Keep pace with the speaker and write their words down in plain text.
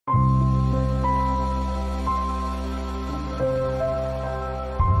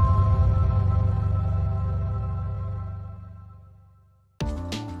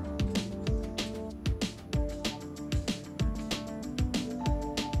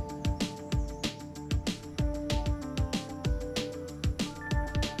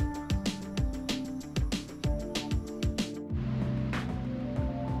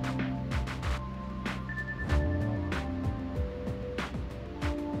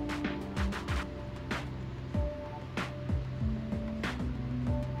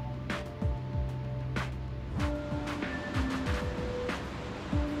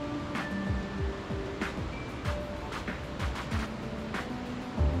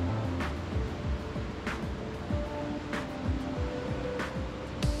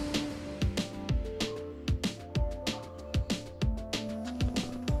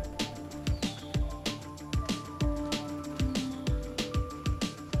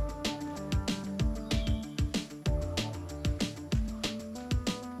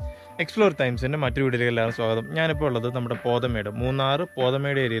Explore ടൈംസിൻ്റെ മറ്റൊരു വീഡിയോയിലേക്ക് എല്ലാവരും സ്വാഗതം. ഞാനിപ്പോൾ ഉള്ളത് നമ്മുടെ പോതമേട്, മൂന്നാർ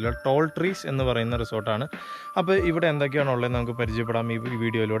പോതമേട് ഏരിയയിലുള്ള ടോൾ ട്രീസ് എന്ന് പറയുന്ന റിസോർട്ടാണ്. അപ്പോൾ ഇവിടെ എന്തൊക്കെയാണുള്ളത് നമുക്ക് പരിചയപ്പെടാം ഈ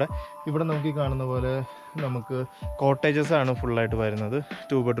വീഡിയോയിലൂടെ. ഇവിടെ നമുക്ക് ഈ കാണുന്ന പോലെ നമുക്ക് കോട്ടേജസ് ആണ് ഫുള്ളായിട്ട് വരുന്നത്.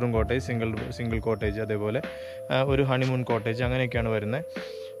 2 ബെഡ്റൂം കോട്ടേജ്, സിംഗിൾ കോട്ടേജ്, അതേപോലെ ഒരു ഹണിമൂൺ കോട്ടേജ്, അങ്ങനെയൊക്കെയാണ് വരുന്നത്.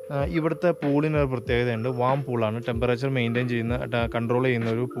 ഇവിടുത്തെ പൂളിനൊരു പ്രത്യേകതയുണ്ട്. വാം പൂളാണ്, ടെമ്പറേച്ചർ മെയിൻറ്റെയിൻ ചെയ്യുന്ന, കൺട്രോൾ ചെയ്യുന്ന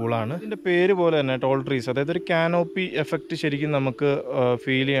ഒരു പൂളാണ്. ഇതിൻ്റെ പേര് പോലെ തന്നെ ടോൾ ട്രീസ്, അതായത് ഒരു കാനോപ്പി എഫക്റ്റ് ശരിക്കും നമുക്ക്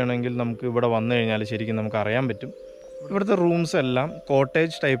ഫീൽ ചെയ്യണമെങ്കിൽ നമുക്ക് ഇവിടെ വന്നു കഴിഞ്ഞാൽ ശരിക്കും നമുക്ക് അറിയാൻ പറ്റും. ഇവിടുത്തെ റൂംസ് എല്ലാം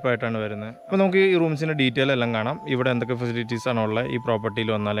കോട്ടേജ് ടൈപ്പായിട്ടാണ് വരുന്നത്. അപ്പോൾ നമുക്ക് ഈ റൂംസിൻ്റെ ഡീറ്റെയിൽ എല്ലാം കാണാം. ഇവിടെ എന്തൊക്കെ ഫെസിലിറ്റീസ് ആണുള്ളത്, ഈ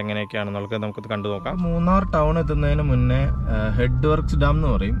പ്രോപ്പർട്ടിയിൽ വന്നാൽ എങ്ങനെയൊക്കെയാണെന്നുള്ളത് നമുക്കത് കണ്ടു നോക്കാം. മൂന്നാർ ടൗൺ എത്തുന്നതിന് മുന്നേ ഹെഡ് വർക്ക്സ് ഡാം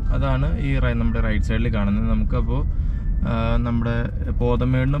എന്ന് പറയും, അതാണ് ഈ നമ്മുടെ റൈറ്റ് സൈഡിൽ കാണുന്നത്. നമുക്കപ്പോൾ നമ്മുടെ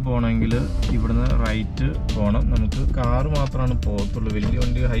പോതമേടിന് പോകണമെങ്കിൽ ഇവിടുന്ന് റൈറ്റ് പോകണം. നമുക്ക് കാറ് മാത്രമാണ് പോകത്തുള്ളൂ, വലിയ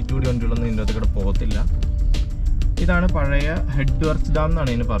വണ്ടി, ഹൈറ്റ് കൂടി വണ്ടികളൊന്നും ഇതിൻ്റെ അകത്ത് കൂടെ പോകത്തില്ല. ഇതാണ് പഴയ ഹെഡ് വർക്ക്സ് ഡാം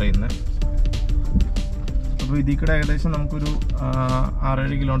എന്നാണ് ഇതിന് പറയുന്നത്. അപ്പോൾ ഇതിൽ കൂടെ ഏകദേശം നമുക്കൊരു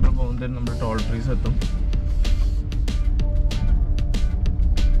 6-7 കിലോമീറ്റർ പോകുന്നതിന് നമ്മുടെ ടോൾ ട്രീസ് എത്തും.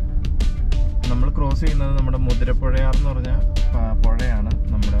 നമ്മൾ ക്രോസ് ചെയ്യുന്നത് നമ്മുടെ മുതിരപ്പുഴയാർ എന്ന് പറഞ്ഞ പുഴയാണ്.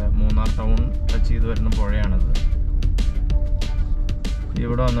 നമ്മുടെ മൂന്നാർ ടൗൺ ടച്ച് ചെയ്ത് വരുന്ന പുഴയാണിത്.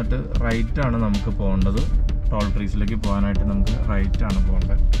 ഇവിടെ വന്നിട്ട് റൈറ്റാണ് നമുക്ക് പോകേണ്ടത്. ടോൾ ട്രീസിലേക്ക് പോകാനായിട്ട് നമുക്ക് റൈറ്റാണ്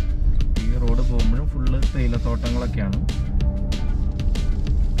പോകേണ്ടത്. ഈ റോഡ് പോകുമ്പോഴും ഫുള്ള് തേയിലത്തോട്ടങ്ങളൊക്കെയാണ്.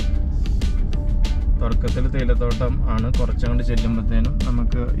 തുടക്കത്തിൽ തേയിലത്തോട്ടം ആണ്, കുറച്ചങ്ങോട്ട് ചെല്ലുമ്പോഴത്തേനും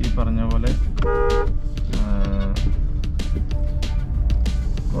നമുക്ക് ഈ പറഞ്ഞ പോലെ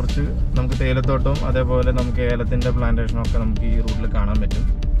കുറച്ച് നമുക്ക് തേയിലത്തോട്ടവും അതേപോലെ നമുക്ക് ഏലത്തിൻ്റെ പ്ലാന്റേഷനും ഒക്കെ നമുക്ക് ഈ റൂട്ടിൽ കാണാൻ പറ്റും.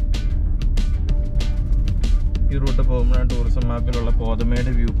 ഈ റൂട്ട് പോകുമ്പോഴാണ് ടൂറിസം മാപ്പിലുള്ള പോതമേട്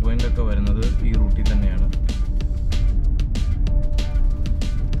വ്യൂ പോയിന്റ് ഒക്കെ വരുന്നത് ഈ റൂട്ടിൽ തന്നെയാണ്.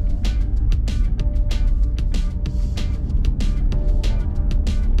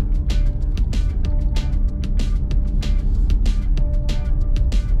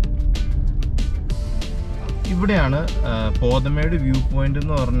 ഇവിടെയാണ് പോതമേട് വ്യൂ പോയിന്റ്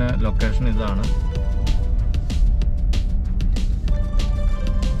എന്ന് പറഞ്ഞ ലൊക്കേഷൻ. ഇതാണ്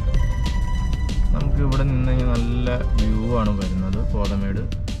നമുക്ക് ഇവിടെ നിന്ന് കഴിഞ്ഞാൽ നല്ല വ്യൂ ആണ് വരുന്നത് പോതമേട്.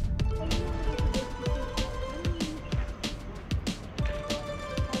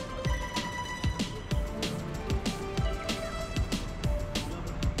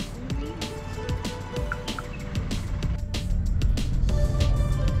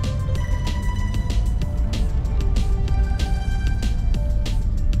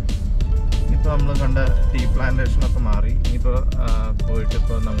 ഇപ്പോൾ നമ്മൾ കണ്ട ടീ പ്ലാന്റേഷനൊക്കെ മാറി. ഇനിയിപ്പോൾ പോയിട്ട്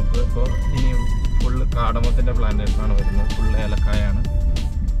ഇപ്പോൾ നമുക്ക് ഇപ്പോൾ ഇനി ഫുള്ള് കാടമത്തിൻ്റെ പ്ലാന്റേഷനാണ് വരുന്നത്. ഫുള്ള് ഏലക്കായാണ്.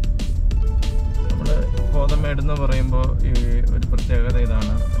 നമ്മൾ പോതമേടെന്ന് പറയുമ്പോൾ ഈ ഒരു പ്രത്യേകത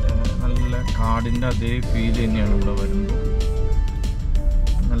ഇതാണ്, നല്ല കാടിൻ്റെ അതേ ഫീൽ തന്നെയാണ് ഇവിടെ വരുന്നത്.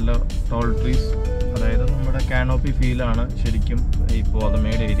 നല്ല ടോൾ ട്രീസ്, അതായത് നമ്മുടെ കാനോപ്പി ഫീലാണ് ശരിക്കും ഈ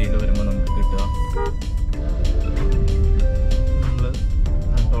പോതമേട് ഏരിയയിൽ വരുമ്പോൾ നമുക്ക് കിട്ടുക. നമ്മൾ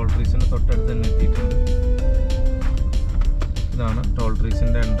ടോൾ ട്രീസിൻ്റെ തൊട്ടടുത്ത് തന്നെ എത്തിയിട്ടുണ്ട്. ഇതാണ് ടോൾ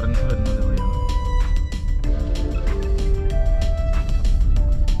ട്രീസിൻ്റെ എൻട്രൻസ് വരുന്നത് ഇവിടെയാണ്.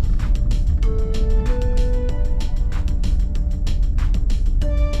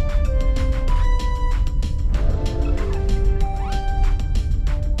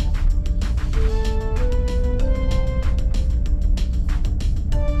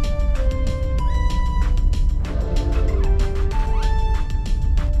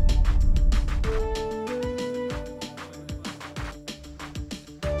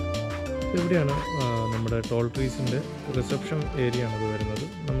 ഇവിടെയാണ് നമ്മുടെ ടോൾ ട്രീസിൻ്റെ റിസപ്ഷൻ ഏരിയ ആണ് ഇത് വരുന്നത്.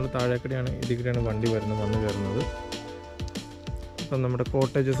 നമ്മൾ താഴേക്കടെയാണ്, ഇതിക്കടെയാണ് വണ്ടി വന്ന് കയറുന്നത്. അപ്പം നമ്മുടെ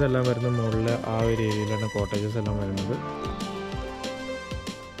കോട്ടേജസ് എല്ലാം വരുന്ന മുകളിൽ ആ ഒരു ഏരിയയിലാണ് കോട്ടേജസ് എല്ലാം വരുന്നത്.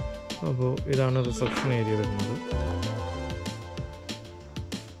 അപ്പോൾ ഇതാണ് റിസപ്ഷൻ ഏരിയ വരുന്നത്.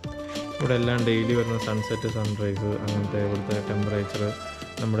 ഇവിടെ എല്ലാം ഡെയിലി വരുന്ന സൺസെറ്റ്, സൺറൈസ്, അങ്ങനത്തെ ഇവിടുത്തെ ടെമ്പറേച്ചർ,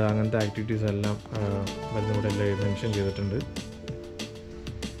 നമ്മുടെ അങ്ങനത്തെ ആക്ടിവിറ്റീസ് എല്ലാം വരുന്ന ഇവിടെ എല്ലാം മെൻഷൻ ചെയ്തിട്ടുണ്ട്.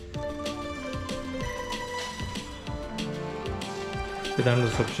 ഇതാണ്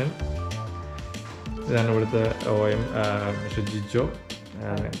റിസപ്ഷൻ. ഇതാണ് ഇവിടുത്തെ OM ജിജോ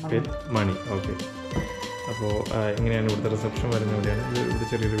മണി. ഓക്കെ, അപ്പോൾ ഇങ്ങനെയാണ് ഇവിടുത്തെ റിസപ്ഷൻ വരുന്നത്. ഇവിടെയാണ് ഇവിടെ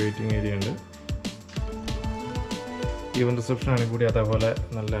ചെറിയൊരു വെയിറ്റിംഗ് ഏരിയ ഉണ്ട്. ഈവൻ റിസപ്ഷൻ ആണെങ്കിൽ കൂടി അതേപോലെ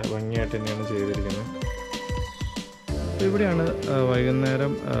നല്ല ഭംഗിയായിട്ട് തന്നെയാണ് ചെയ്തിരിക്കുന്നത്. ഇവിടെയാണ്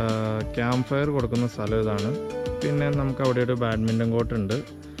വൈകുന്നേരം ക്യാമ്പ് ഫയർ കൊടുക്കുന്ന സ്ഥലം ഇതാണ്. പിന്നെ നമുക്ക് അവിടെ ഒരു ബാഡ്മിൻ്റൺ കോർട്ട് ഉണ്ട്.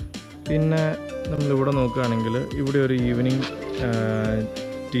 പിന്നെ നമ്മളിവിടെ നോക്കുകയാണെങ്കിൽ ഇവിടെ ഒരു ഈവനിങ്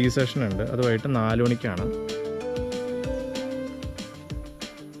ടീ സെഷൻ ഉണ്ട്. അത് വൈകിട്ട് 4 മണിക്കാണ്.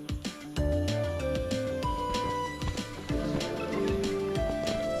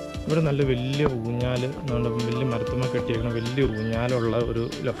 ഇവിടെ നല്ല വലിയ ഊഞ്ഞാൽ, നമ്മുടെ വലിയ മരത്തുമ്മ കെട്ടിയിരിക്കുന്ന വലിയ ഊഞ്ഞാലുള്ള ഒരു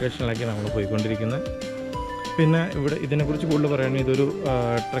ലൊക്കേഷനിലേക്ക് നമ്മൾ പോയിക്കൊണ്ടിരിക്കുന്നത്. പിന്നെ ഇവിടെ ഇതിനെക്കുറിച്ച് കൂടുതൽ പറയുകയാണെങ്കിൽ ഇതൊരു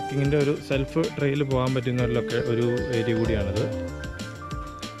ട്രക്കിങ്ങിൻ്റെ ഒരു സെൽഫ് ട്രെയിൽ പോകാൻ പറ്റുന്ന ഒരു ഏരിയ കൂടിയാണിത്.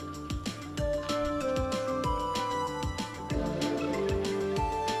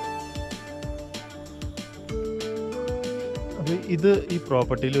 അപ്പോൾ ഇത് ഈ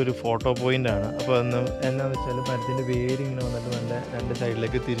പ്രോപ്പർട്ടിയിൽ ഒരു ഫോട്ടോ പോയിൻ്റാണ്. അപ്പോൾ എന്നാന്ന് വെച്ചാൽ മരത്തിൻ്റെ വേര് ഇങ്ങനെ വന്നിട്ട് നല്ല രണ്ട്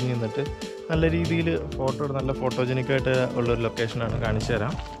സൈഡിലേക്ക് തിരിഞ്ഞ് നിന്നിട്ട് നല്ല രീതിയിൽ നല്ല ഫോട്ടോജനിക്കായിട്ട് ഉള്ളൊരു ലൊക്കേഷനാണ്. കാണിച്ചു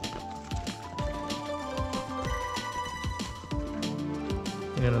തരാം.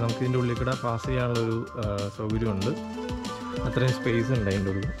 ഇങ്ങനെ നമുക്ക് ഇതിൻ്റെ ഉള്ളിൽ കൂടെ പാസ് ചെയ്യാനുള്ളൊരു സൗകര്യമുണ്ട്. അത്രയും സ്പേസ് ഉണ്ട്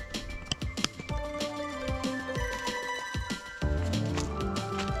അതിൻ്റെ ഉള്ളിൽ.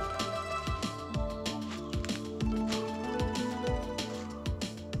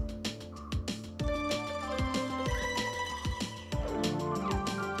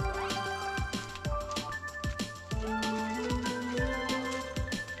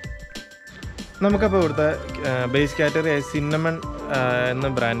 നമുക്കപ്പോൾ ഇവിടുത്തെ ബേസ് കാറ്റഗറി സിന്നമൺ എന്ന്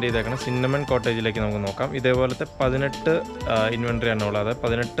ബ്രാൻഡ് ചെയ്തേക്കണം സിന്നമൺ കോട്ടേജിലേക്ക് നമുക്ക് നോക്കാം. ഇതേപോലത്തെ 18 ഇൻവെൻട്രി ആണ് ഉള്ളത്.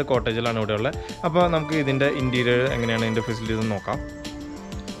 18 കോട്ടേജിലാണ് ഇവിടെ ഉള്ളത്. അപ്പോൾ നമുക്ക് ഇതിൻ്റെ ഇൻറ്റീരിയർ എങ്ങനെയാണ്, ഇതിൻ്റെ ഫെസിലിറ്റീസ് നോക്കാം.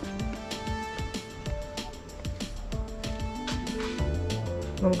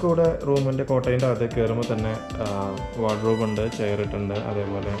 നമുക്കിവിടെ റൂമിൻ്റെ കോട്ടേജിൻ്റെ അകത്തേക്ക് കയറുമ്പോൾ തന്നെ വാർഡ്രോബ് ഉണ്ട്, ചെയർ ഇട്ടുണ്ട്.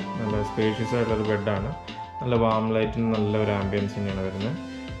 അതേപോലെ നല്ല സ്പേഷ്യസ് ആയിട്ടുള്ളൊരു ബെഡാണ്. നല്ല വാം ലൈറ്റിന് നല്ലൊരു ആംബിയൻസ് തന്നെയാണ് വരുന്നത്.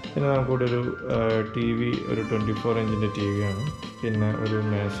 പിന്നെ നമുക്കിവിടെ ഒരു ടി വി, ഒരു 24 ഇഞ്ചിൻ്റെ ടി വിയാണ്. പിന്നെ ഒരു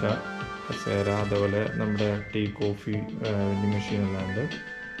മേശ, കസേര, അതേപോലെ നമ്മുടെ ടീ കോഫി വെൻഡിങ് മെഷീനെല്ലാം ഉണ്ട്.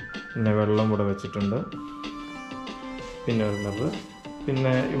 പിന്നെ വെള്ളം ഇവിടെ വെച്ചിട്ടുണ്ട്. പിന്നെ ഒരു ലബ്.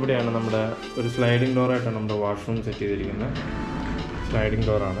 പിന്നെ ഇവിടെയാണ് നമ്മുടെ ഒരു സ്ലൈഡിങ് ഡോറായിട്ടാണ് നമ്മുടെ വാഷ്റൂം സെറ്റ് ചെയ്തിരിക്കുന്നത്. സ്ലൈഡിങ്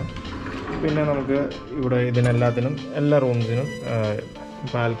ഡോറാണ്. പിന്നെ നമുക്ക് ഇവിടെ ഇതിനെല്ലാത്തിനും എല്ലാ റൂംസിനും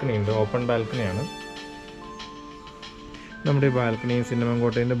ബാൽക്കണി ഉണ്ട്. ഓപ്പൺ ബാൽക്കണിയാണ്. നമ്മുടെ ഈ ബാൽക്കണി സിന്നമൺ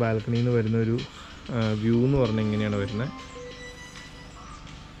കോട്ടേജിൻ്റെ ബാൽക്കണിയിൽ നിന്ന് വരുന്നൊരു വ്യൂ എന്ന് പറഞ്ഞാൽ ഇങ്ങനെയാണ് വരുന്നത്.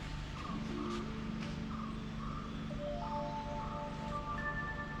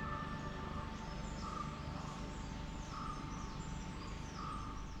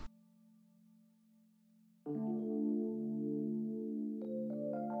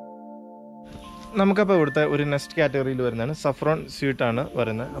 നമുക്കപ്പോൾ ഇവിടുത്തെ ഒരു നെക്സ്റ്റ് കാറ്റഗറിയിൽ വരുന്നതാണ് സഫ്രോൺ സ്വീറ്റ് ആണ്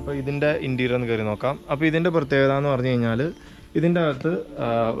വരുന്നത്. അപ്പോൾ ഇതിൻ്റെ ഇൻറ്റീരിയർ ഒന്ന് കയറി നോക്കാം. അപ്പോൾ ഇതിൻ്റെ പ്രത്യേകത എന്ന് പറഞ്ഞു കഴിഞ്ഞാൽ ഇതിൻ്റെ അകത്ത്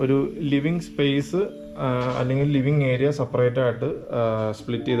ഒരു ലിവിങ് സ്പേസ് അല്ലെങ്കിൽ ലിവിങ് ഏരിയ സെപ്പറേറ്റ് ആയിട്ട്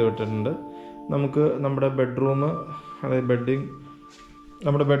സ്പ്ലിറ്റ് ചെയ്ത് വിട്ടിട്ടുണ്ട്. നമുക്ക് നമ്മുടെ ബെഡ്റൂം, അതായത്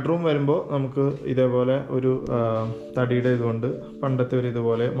നമ്മുടെ ബെഡ്റൂം വരുമ്പോൾ നമുക്ക് ഇതേപോലെ ഒരു തടിയുടെ ഇതുകൊണ്ട് പണ്ടത്തെ ഒരു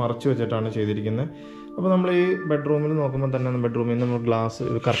ഇതുപോലെ മറച്ചു വെച്ചിട്ടാണ് ചെയ്തിരിക്കുന്നത്. അപ്പോൾ നമ്മൾ ഈ ബെഡ്റൂമിൽ നോക്കുമ്പോൾ തന്നെ ബെഡ്റൂമിൽ നിന്ന് നമ്മൾ ഗ്ലാസ്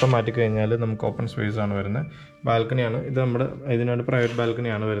കർട്ടൻ മാറ്റി കഴിഞ്ഞാൽ നമുക്ക് ഓപ്പൺ സ്പേസ് ആണ് വരുന്നത്. ബാൽക്കണിയാണ് ഇത്. ഇതിനൊരു പ്രൈവറ്റ്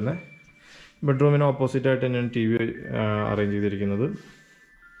ബാൽക്കണിയാണ് വരുന്നത്. ബെഡ്റൂമിന് ഓപ്പോസിറ്റ് ആയിട്ട് തന്നെയാണ് ടി വി അറേഞ്ച് ചെയ്തിരിക്കുന്നത്.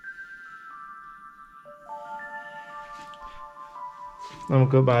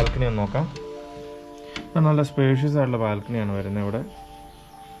 നമുക്ക് ബാൽക്കണി ഒന്ന് നോക്കാം. നല്ല സ്പേഷ്യസ് ആയിട്ടുള്ള ബാൽക്കണിയാണ് വരുന്നത് ഇവിടെ.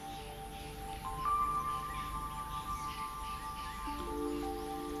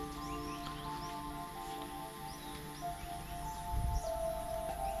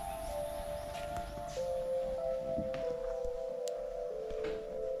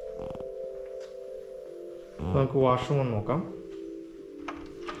 നമുക്ക് വാഷ്റൂം ഒന്ന് നോക്കാം.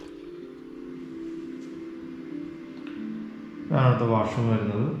 ഇതാണ് വാഷ്റൂം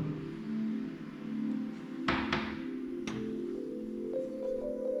വരുന്നത്.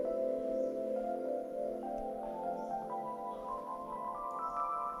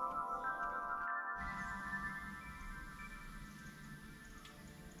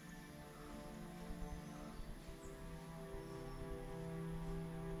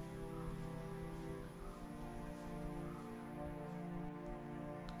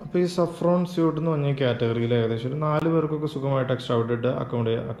 അപ്പോൾ ഈ സഫ്രോൺ സ്യൂട്ട് എന്ന് പറഞ്ഞ കാറ്റഗറിയിൽ ഏകദേശം ഒരു 4 പേർക്കൊക്കെ സുഖമായിട്ട് എക്സ്ട്രാ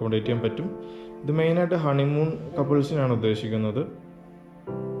അക്കോമഡേറ്റ് ചെയ്യാൻ പറ്റും. ഇത് മെയിനായിട്ട് ഹണിമൂൺ കപ്പിൾസിനാണ് ഉദ്ദേശിക്കുന്നത്.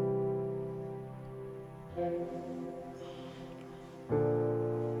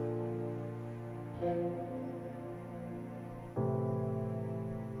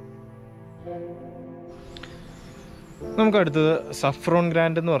 നമുക്ക് അടുത്തത് സഫ്രോൺ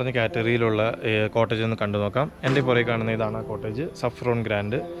ഗ്രാൻഡ് എന്ന് പറഞ്ഞ കാറ്റഗറിയിലുള്ള കോട്ടേജ് ഒന്ന് കണ്ടു നോക്കാം. എൻ്റെ പുറകെ കാണുന്ന ഇതാണ് ആ കോട്ടേജ്, സഫ്രോൺ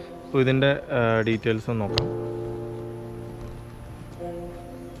ഗ്രാൻഡ്. അപ്പോൾ ഇതിൻ്റെ ഡീറ്റെയിൽസ് ഒന്ന് നോക്കാം.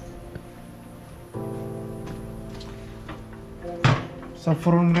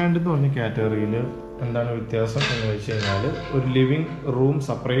 സഫ്രോൺ ഗ്രാൻഡ് എന്ന് പറഞ്ഞ കാറ്റഗറിയിൽ എന്താണ് വ്യത്യാസം എന്ന് വെച്ച് കഴിഞ്ഞാൽ ഒരു ലിവിങ് റൂം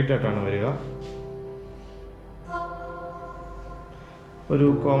സെപ്പറേറ്റ് ആയിട്ടാണ് വരിക. ഒരു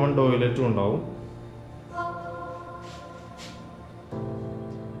കോമൺ ടോയ്ലറ്റും ഉണ്ടാവും.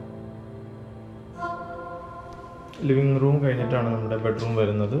 ലിവിങ് റൂം കഴിഞ്ഞിട്ടാണ് നമ്മുടെ ബെഡ്റൂം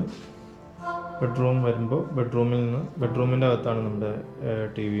വരുന്നത്. ബെഡ്റൂം വരുമ്പോൾ ബെഡ്റൂമിൻ്റെ അകത്താണ് നമ്മുടെ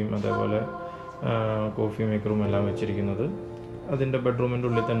ടി വിയും അതേപോലെ കോഫി മേക്കറും എല്ലാം വെച്ചിരിക്കുന്നത്. അതിൻ്റെ ബെഡ്റൂമിൻ്റെ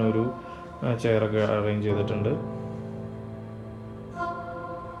ഉള്ളിൽ തന്നെ ഒരു ചെയറൊക്കെ അറേഞ്ച് ചെയ്തിട്ടുണ്ട്.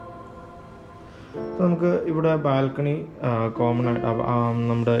 നമുക്ക് ഇവിടെ ബാൽക്കണി കോമൺ ആയിട്ട്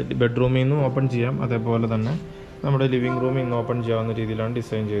നമ്മുടെ ബെഡ്റൂമിൽ നിന്നും ഓപ്പൺ ചെയ്യാം, അതേപോലെ തന്നെ നമ്മുടെ ലിവിങ് റൂമിൽ നിന്ന് ഓപ്പൺ ചെയ്യാവുന്ന രീതിയിലാണ്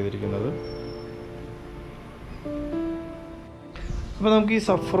ഡിസൈൻ ചെയ്തിരിക്കുന്നത്. അപ്പോൾ നമുക്ക് ഈ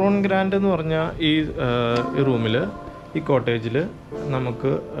സഫ്രോൺ ഗ്രാൻഡ് എന്ന് പറഞ്ഞ ഈ റൂമിൽ, ഈ കോട്ടേജിൽ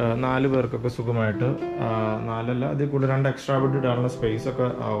നമുക്ക് 4 പേർക്കൊക്കെ സുഖമായിട്ട്, 4 അല്ല അതിൽ കൂടുതൽ 2 എക്സ്ട്രാ ബെഡ് ഇടാനുള്ള സ്പേസ് ഒക്കെ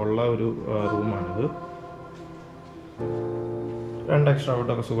ഉള്ള ഒരു റൂമാണിത്. 2 എക്സ്ട്രാ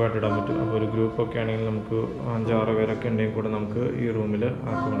ബെഡൊക്കെ സുഖമായിട്ട് ഇടാൻ പറ്റും. അപ്പോൾ ഒരു ഗ്രൂപ്പൊക്കെ ആണെങ്കിൽ നമുക്ക് 5-6 പേരൊക്കെ ഉണ്ടെങ്കിൽ കൂടെ നമുക്ക് ഈ റൂമിൽ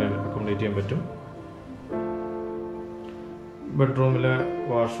അക്കോമഡേറ്റ് ചെയ്യാൻ പറ്റും. ബെഡ്റൂമിലെ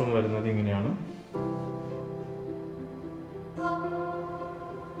വാഷ്റൂം വരുന്നത് ഇങ്ങനെയാണ്.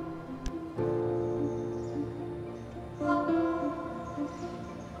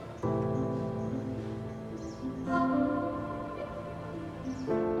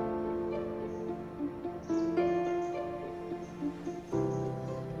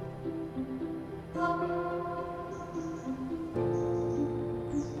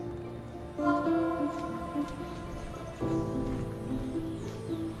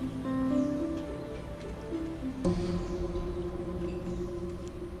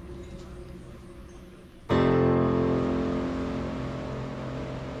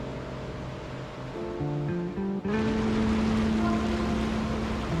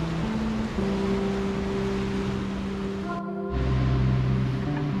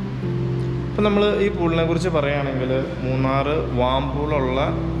 ഇപ്പം നമ്മൾ ഈ പൂളിനെ കുറിച്ച് പറയുകയാണെങ്കിൽ, മൂന്നാർ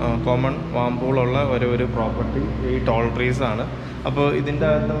കോമൺ വാം പൂളുള്ള ഒരു പ്രോപ്പർട്ടി ഈ ടോൾ ട്രീസ് ആണ്. അപ്പോൾ ഇതിൻ്റെ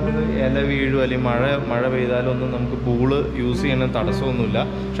അകത്ത് നമുക്ക് ഇല വീഴും അല്ലെങ്കിൽ മഴ പെയ്താലൊന്നും നമുക്ക് പൂള് യൂസ് ചെയ്യുന്ന തടസ്സമൊന്നുമില്ല.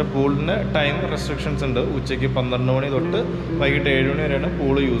 പക്ഷെ പൂളിന് ടൈം റെസ്ട്രിക്ഷൻസ് ഉണ്ട്. ഉച്ചയ്ക്ക് 12 മണി തൊട്ട് വൈകിട്ട് 7 മണി വരെയാണ്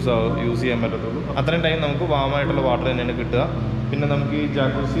പൂള് യൂസ് ചെയ്യാൻ പറ്റത്തുള്ളൂ. അത്രയും ടൈം നമുക്ക് വാമായിട്ടുള്ള വാട്ടർ തന്നെയാണ് കിട്ടുക. പിന്നെ നമുക്ക് ഈ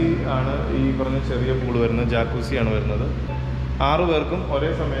ജാക്കൂസി ആണ് ഈ പറഞ്ഞ ചെറിയ പൂള് വരുന്നത്, ജാക്കൂസിയാണ് വരുന്നത്. 6 പേർക്കും ഒരേ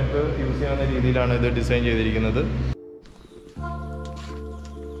സമയത്ത് യൂസ് ചെയ്യാവുന്ന രീതിയിലാണ് ഇത് ഡിസൈൻ ചെയ്തിരിക്കുന്നത്.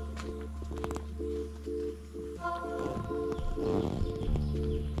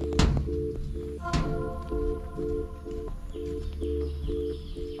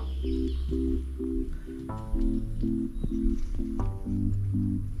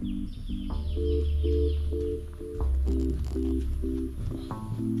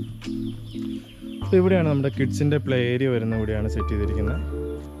 ഇവിടെയാണ് നമ്മുടെ കിഡ്സിൻ്റെ പ്ലേ ഏരിയ വരുന്നത്. ഇവിടെയാണ് സെറ്റ് ചെയ്തിരിക്കുന്നത്.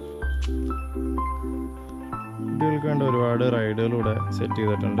 കുട്ടികൾക്ക് വേണ്ട ഒരുപാട് റൈഡുകൾ ഇവിടെ സെറ്റ്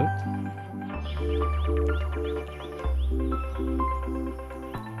ചെയ്തിട്ടുണ്ട്.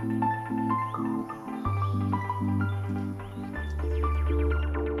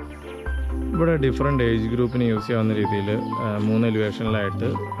 ഇവിടെ ഡിഫറെൻറ്റ് ഏജ് ഗ്രൂപ്പിന് യൂസ് ചെയ്യാവുന്ന രീതിയിൽ 3 എലിവേഷനിലായിട്ട്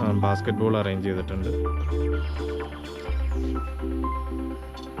ബാസ്കറ്റ് ബോൾ അറേഞ്ച് ചെയ്തിട്ടുണ്ട്.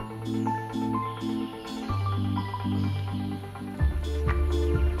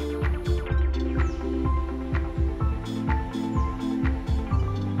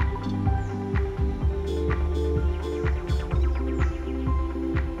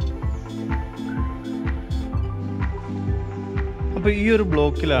 അപ്പോൾ ഈ ഒരു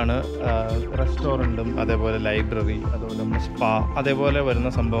ബ്ലോക്കിലാണ് റെസ്റ്റോറൻറ്റും അതേപോലെ ലൈബ്രറി, അതുപോലെ നമ്മുടെ സ്പാ, അതേപോലെ വരുന്ന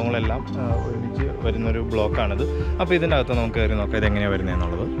സംഭവങ്ങളെല്ലാം ഒരുമിച്ച് വരുന്നൊരു ബ്ലോക്കാണിത്. അപ്പോൾ ഇതിൻ്റെ അകത്ത് നമുക്ക് കയറി നോക്കാം ഇതെങ്ങനെയാണ്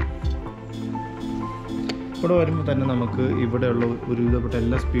വരുന്നതെന്നുള്ളത്. ഇവിടെ വരുമ്പോൾ തന്നെ നമുക്ക് ഇവിടെയുള്ള ഒരുവിധപ്പെട്ട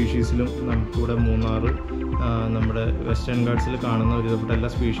എല്ലാ സ്പീഷീസിലും നമുക്കിവിടെ മൂന്നാർ നമ്മുടെ വെസ്റ്റേൺ ഗാർഡ്സിൽ കാണുന്ന ഒരുവിധപ്പെട്ട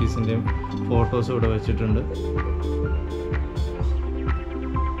എല്ലാ സ്പീഷീസിൻ്റെയും ഫോട്ടോസ് ഇവിടെ വെച്ചിട്ടുണ്ട്.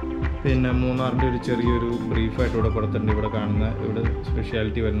 പിന്നെ മൂന്നാറിൻ്റെ ഒരു ചെറിയൊരു ബ്രീഫായിട്ട് ഇവിടെ കൊടുത്തിട്ടുണ്ട്. ഇവിടെ കാണുന്ന ഇവിടെ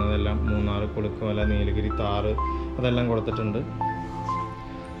സ്പെഷ്യാലിറ്റി വരുന്നതെല്ലാം മൂന്നാർ, കുളുക്കുമല, നീലഗിരി, താറ് അതെല്ലാം കൊടുത്തിട്ടുണ്ട്.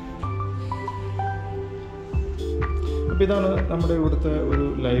 അപ്പോൾ ഇതാണ് നമ്മുടെ ഇവിടുത്തെ ഒരു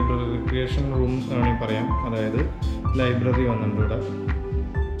ലൈബ്രറി, റിക്രിയേഷൻ റൂം വേണമെങ്കിൽ പറയാം. അതായത് ലൈബ്രറി വന്നിട്ടുണ്ട് ഇവിടെ.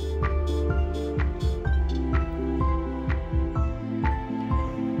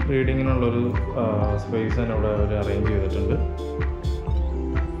 റീഡിങ്ങിനുള്ളൊരു സ്പേസ് തന്നെ ഇവിടെ അവർ അറേഞ്ച് ചെയ്തിട്ടുണ്ട്.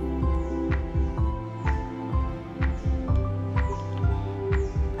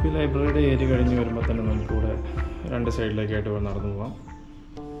 ഈ ലൈബ്രറിയുടെ ഏരിയ കഴിഞ്ഞ് വരുമ്പോൾ തന്നെ നമുക്കിവിടെ 2 സൈഡിലേക്കായിട്ട് ഇവിടെ നടന്നു പോകാം.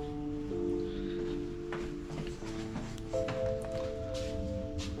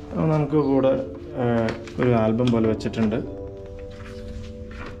 നമുക്ക് ഇവിടെ ഒരു ആൽബം പോലെ വെച്ചിട്ടുണ്ട്.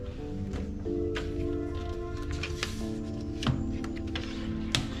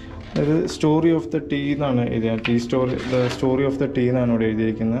 അത് സ്റ്റോറി ഓഫ് ദ ടീ എന്നാണ് എഴുതിയത്. സ്റ്റോറി ഓഫ് ദ ടീ എന്നാണ് ഇവിടെ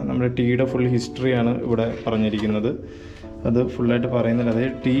എഴുതിയിരിക്കുന്നത്. നമ്മുടെ ടീയുടെ ഫുൾ ഹിസ്റ്ററിയാണ് ഇവിടെ പറഞ്ഞിരിക്കുന്നത്. അത് ഫുള്ളായിട്ട് പറയുന്നില്ല.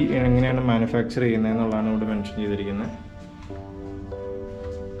 അതായത് ടീ എങ്ങനെയാണ് മാനുഫാക്ചർ ചെയ്യുന്നത് എന്നുള്ളതാണ് ഇവിടെ മെൻഷൻ ചെയ്തിരിക്കുന്നത്.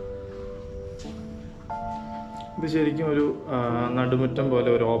 ഇത് ശരിക്കും ഒരു നടുമുറ്റം പോലെ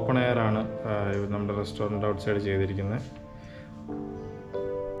ഒരു ഓപ്പൺ എയർ ആണ് നമ്മുടെ റെസ്റ്റോറൻറ്റ് ഔട്ട് സൈഡ് ചെയ്തിരിക്കുന്നത്.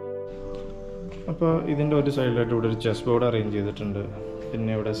 അപ്പോൾ ഇതിൻ്റെ ഒരു സൈഡിലായിട്ട് ഇവിടെ ഒരു ചെസ് ബോർഡ് അറേഞ്ച് ചെയ്തിട്ടുണ്ട്.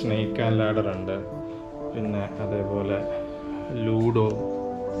 പിന്നെ ഇവിടെ സ്നേക്ക് ആൻഡ് ലാഡർ ഉണ്ട്. പിന്നെ അതേപോലെ ലൂഡോ,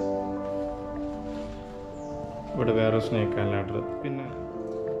 ഇവിടെ വേറെ സ്നേക്ക് ആൻഡ് ലാഡർ. പിന്നെ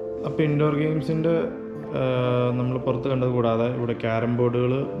അപ്പോൾ ഇൻഡോർ ഗെയിംസിൻ്റെ നമ്മൾ പുറത്ത് കണ്ടത് കൂടാതെ ഇവിടെ ക്യാരം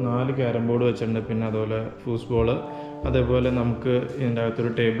ബോർഡുകൾ 4 ക്യാരം ബോർഡ് വെച്ചിട്ടുണ്ട്. പിന്നെ അതുപോലെ ഫൂസ്ബോൾ, അതേപോലെ നമുക്ക് ഇതിൻ്റെ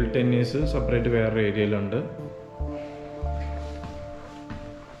അകത്തൊരു ടേബിൾ ടെന്നീസ് സെപ്പറേറ്റ് വേറൊരു ഏരിയയിലുണ്ട്.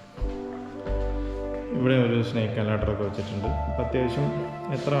 ഇവിടെ ഒരു സ്നേക്ക് ആൻഡ് ലാഡറൊക്കെ വെച്ചിട്ടുണ്ട്. അപ്പോൾ അത്യാവശ്യം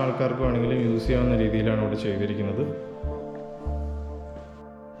എത്ര ആൾക്കാർക്ക് വേണമെങ്കിലും യൂസ് ചെയ്യാവുന്ന രീതിയിലാണ് ഇവിടെ ചെയ്തിരിക്കുന്നത്.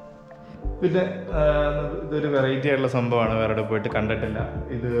 പിന്നെ ഇതൊരു വെറൈറ്റി ആയിട്ടുള്ള സംഭവമാണ്, വേറെ പോയിട്ട് കണ്ടിട്ടില്ല.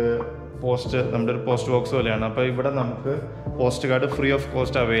 ഇത് നമ്മുടെ ഒരു പോസ്റ്റ് ബോക്സ് പോലെയാണ്. അപ്പോൾ ഇവിടെ നമുക്ക് post card free of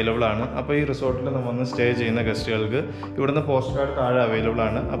cost available ആണ്. അപ്പോൾ ഈ റിസോർട്ടിൽ നമ്മൾ വന്ന് സ്റ്റേ ചെയ്യുന്ന ഗസ്റ്റുകൾക്ക് ഇവിടുന്ന് പോസ്റ്റ് കാർഡ് താഴെ അവൈലബിൾ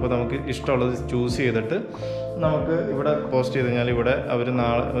ആണ്. അപ്പോൾ നമുക്ക് ഇഷ്ടമുള്ളത് ചൂസ് ചെയ്തിട്ട് നമുക്ക് ഇവിടെ പോസ്റ്റ് ചെയ്ത് കഴിഞ്ഞാൽ ഇവിടെ അവർ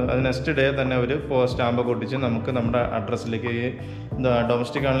അത് നെക്സ്റ്റ് ഡേ തന്നെ അവർ സ്റ്റാമ്പൊക്കെ ഒട്ടിച്ച് നമുക്ക് നമ്മുടെ അഡ്രസ്സിലേക്ക്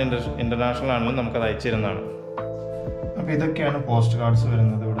ഡൊമസ്റ്റിക് ആണെങ്കിലും ഇൻ്റർനാഷണൽ ആണെങ്കിലും നമുക്കത് അയച്ചു തരുന്നതാണ്. അപ്പോൾ ഇതൊക്കെയാണ് പോസ്റ്റ് കാർഡ്സ്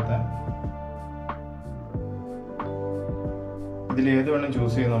വരുന്നത് ഇവിടുത്തെ. ഇതിൽ ഏത് വേണം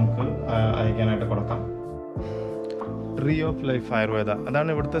ചൂസ് ചെയ്ത് നമുക്ക് അയക്കാനായിട്ട് കൊടുക്കാം. ട്രീ ഓഫ് ലൈഫ് ആയുർവേദ,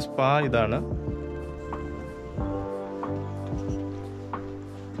 അതാണ് ഇവിടുത്തെ സ്പാ. ഇതാണ്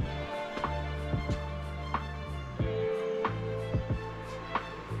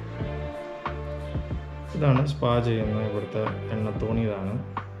സ്പാ ചെയ്യുന്നത്. ഇവിടുത്തെ എണ്ണത്തോണി ഇതാണ്.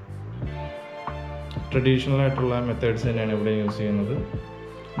 ട്രഡീഷണൽ ആയിട്ടുള്ള മെത്തേഡ്സ് തന്നെയാണ് ഇവിടെ യൂസ് ചെയ്യുന്നത്.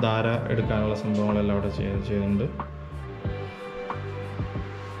 ധാര എടുക്കാനുള്ള സംഭവങ്ങളെല്ലാം ഇവിടെ ചെയ്യുന്നുണ്ട്.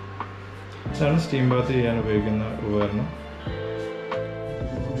 ഇതാണ് സ്റ്റീം ബാത്ത് ചെയ്യാൻ ഉപയോഗിക്കുന്ന ഉപകരണം.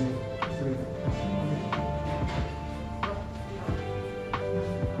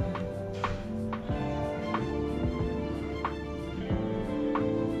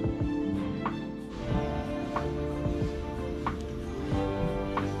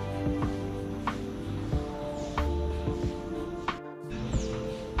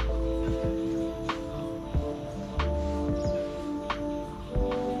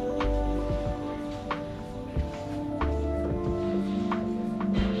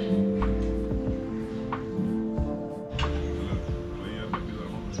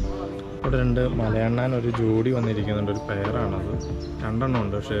 ഇവിടെ 2 മലയണ്ണാൻ ഒരു ജോഡി വന്നിരിക്കുന്നുണ്ട്. ഒരു പെയറാണത്. 2 എണ്ണം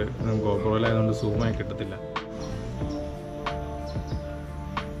ഉണ്ട്. പക്ഷേ ഗോപ്രോയിലായതുകൊണ്ട് സൂമായി കിട്ടത്തില്ല.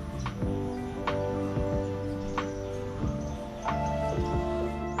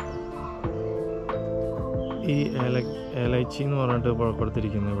 ഈ ഏലൈച്ചി എന്ന് പറഞ്ഞിട്ട്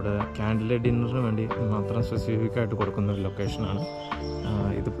കൊടുത്തിരിക്കുന്നത് ഇവിടെ ക്യാൻഡിൽ ലൈറ്റ് ഡിന്നറിന് വേണ്ടി മാത്രം സ്പെസിഫിക് ആയിട്ട് കൊടുക്കുന്ന ഒരു ലൊക്കേഷനാണ്.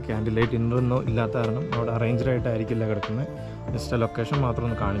 ഇതിപ്പോൾ ക്യാൻഡിൽ ലൈറ്റ് ഡിന്നറൊന്നും ഇല്ലാത്ത കാരണം അവിടെ അറേഞ്ച്ഡ് ആയിട്ടായിരിക്കില്ല കിടക്കുന്നത്. ജസ്റ്റ് ആ ലൊക്കേഷൻ മാത്രം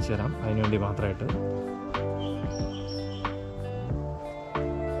ഒന്ന് കാണിച്ചു തരാം, അതിനുവേണ്ടി മാത്രമായിട്ട്.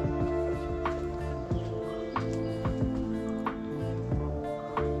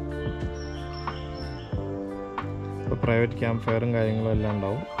 ഇപ്പോൾ പ്രൈവറ്റ് ക്യാമ്പ് ഫയറും കാര്യങ്ങളും എല്ലാം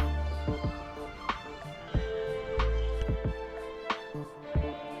ഉണ്ടാവും.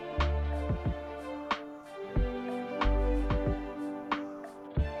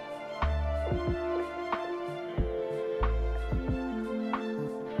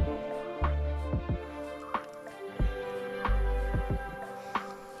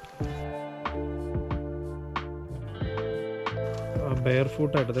 ബെയർ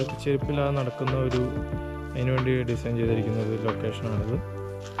ഫൂട്ടായിട്ട്, അതായത് ചെരുപ്പില്ലാതെ നടക്കുന്ന അതിനുവേണ്ടി ഡിസൈൻ ചെയ്തിരിക്കുന്ന ഒരു ലൊക്കേഷനാണിത്.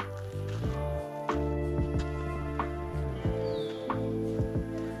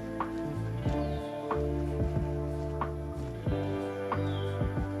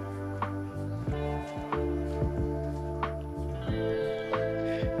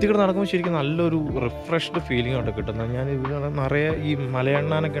 ഇതിവിടെ നടക്കുമ്പോൾ ശരിക്കും നല്ലൊരു റിഫ്രഷ്ഡ് ഫീലിംഗ് ആണ് കിട്ടുന്നത്. ഞാൻ ഇവിടെ നിറയെ ഈ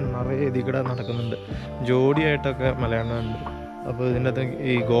മലയണ്ണാനൊക്കെ നിറയെ ഇതിവിടെ നടക്കുന്നുണ്ട്. ജോഡിയായിട്ടൊക്കെ മലയണ്ണാനുണ്ട്. അപ്പോൾ ഇതിൻ്റെ അകത്ത്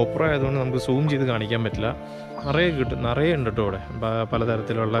ഈ ഗോപ്രോ ആയതുകൊണ്ട് നമുക്ക് സൂം ചെയ്ത് കാണിക്കാൻ പറ്റില്ല. നിറയെ ഉണ്ട് കേട്ടോ ഇവിടെ.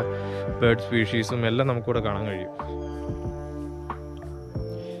 പലതരത്തിലുള്ള ബേർഡ് സ്പീഷീസും എല്ലാം നമുക്കിവിടെ കാണാൻ കഴിയും.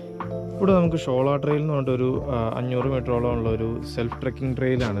 ഇവിടെ നമുക്ക് ഷോള ട്രെയിൽ എന്ന് പറഞ്ഞിട്ടൊരു 500 മീറ്ററോളം ഉള്ള ഒരു സെൽഫ് ട്രെക്കിംഗ്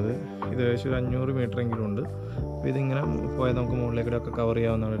ട്രെയിലാണിത്. ഇത് ഏകദേശം ഒരു 500 മീറ്ററെങ്കിലും ഉണ്ട്. അപ്പോൾ ഇതിങ്ങനെ പോയാൽ നമുക്ക് മുകളിലേക്കൂടെയൊക്കെ കവർ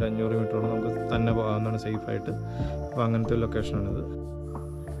ചെയ്യാവുന്നതാണ്. ഒരു 500 മീറ്ററോളം നമുക്ക് തന്നെ പോകാവുന്നതാണ് സേഫായിട്ട്. അപ്പോൾ അങ്ങനത്തെ ഒരു ലൊക്കേഷനാണിത്.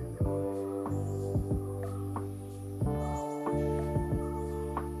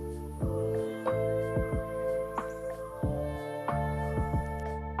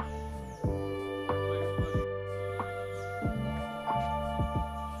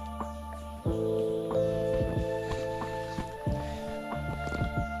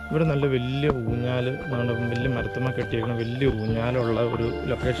 ഇവിടെ നല്ല വലിയ ഊഞ്ഞാൽ, നമ്മുടെ വലിയ മരത്തുമ്മ കെട്ടിയേക്കുന്ന വലിയ ഊഞ്ഞാലുള്ള ഒരു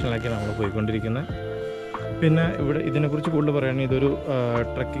ലൊക്കേഷനിലേക്ക് നമ്മൾ പോയിക്കൊണ്ടിരിക്കുന്നത്. പിന്നെ ഇവിടെ ഇതിനെക്കുറിച്ച് കൂടുതൽ പറയുകയാണെങ്കിൽ ഇതൊരു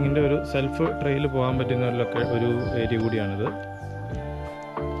ട്രക്കിങ്ങിൻ്റെ ഒരു സെൽഫ് ട്രെയിൽ പോകാൻ പറ്റുന്ന ഒരു ഏരിയ കൂടിയാണിത്.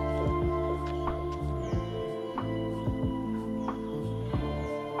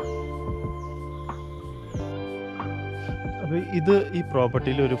 അപ്പോൾ ഇത് ഈ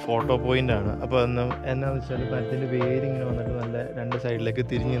പ്രോപ്പർട്ടിയിൽ ഒരു ഫോട്ടോ പോയിൻ്റാണ്. അപ്പോൾ എന്നാന്ന് വെച്ചാൽ മരത്തിൻ്റെ വേരിങ്ങനെ വന്നിട്ട് നല്ല രണ്ട് സൈഡിലേക്ക്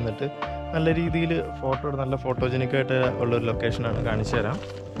തിരിഞ്ഞ് നിന്നിട്ട് നല്ല രീതിയിൽ നല്ല ഫോട്ടോജനിക്കായിട്ട് ഉള്ളൊരു ലൊക്കേഷനാണ്. കാണിച്ചു തരാം.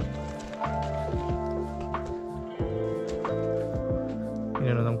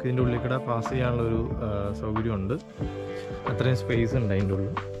 ഇങ്ങനെയാണ് നമുക്ക് ഇതിൻ്റെ ഉള്ളിൽ കൂടെ പാസ് ചെയ്യാനുള്ളൊരു സൗകര്യമുണ്ട്. അത്രയും സ്പേസ് ഉണ്ട് അതിൻ്റെ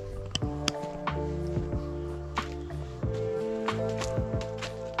ഉള്ളിൽ.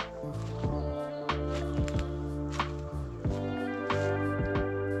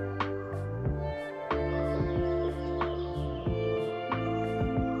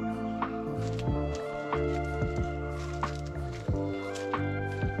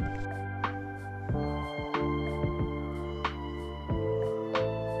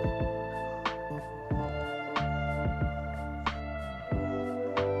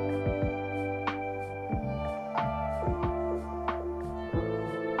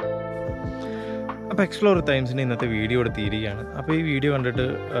 അപ്പോൾ എക്സ്പ്ലോർ ടൈംസിൻ്റെ ഇന്നത്തെ വീഡിയോ ഇവിടെ തീരുകയാണ്. അപ്പോൾ ഈ വീഡിയോ കണ്ടിട്ട്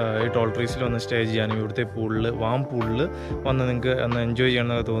ഈ ടോൾ ട്രീസിൽ വന്ന് സ്റ്റേ ചെയ്യാനും ഇവിടുത്തെ വാം പൂളിൽ വന്ന് നിങ്ങൾക്ക് ഒന്ന് എൻജോയ്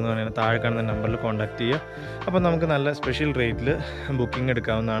ചെയ്യണമെന്നൊക്കെ തോന്നുകയാണെങ്കിൽ താഴെ കാണുന്ന നമ്പറിൽ കോൺടാക്ട് ചെയ്യുക. അപ്പോൾ നമുക്ക് നല്ല സ്പെഷ്യൽ റേറ്റിൽ ബുക്കിംഗ്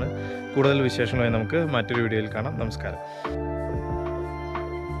എടുക്കാവുന്നതാണ്. കൂടുതൽ വിശേഷങ്ങളുമായി നമുക്ക് മറ്റൊരു വീഡിയോയിൽ കാണാം. നമസ്കാരം.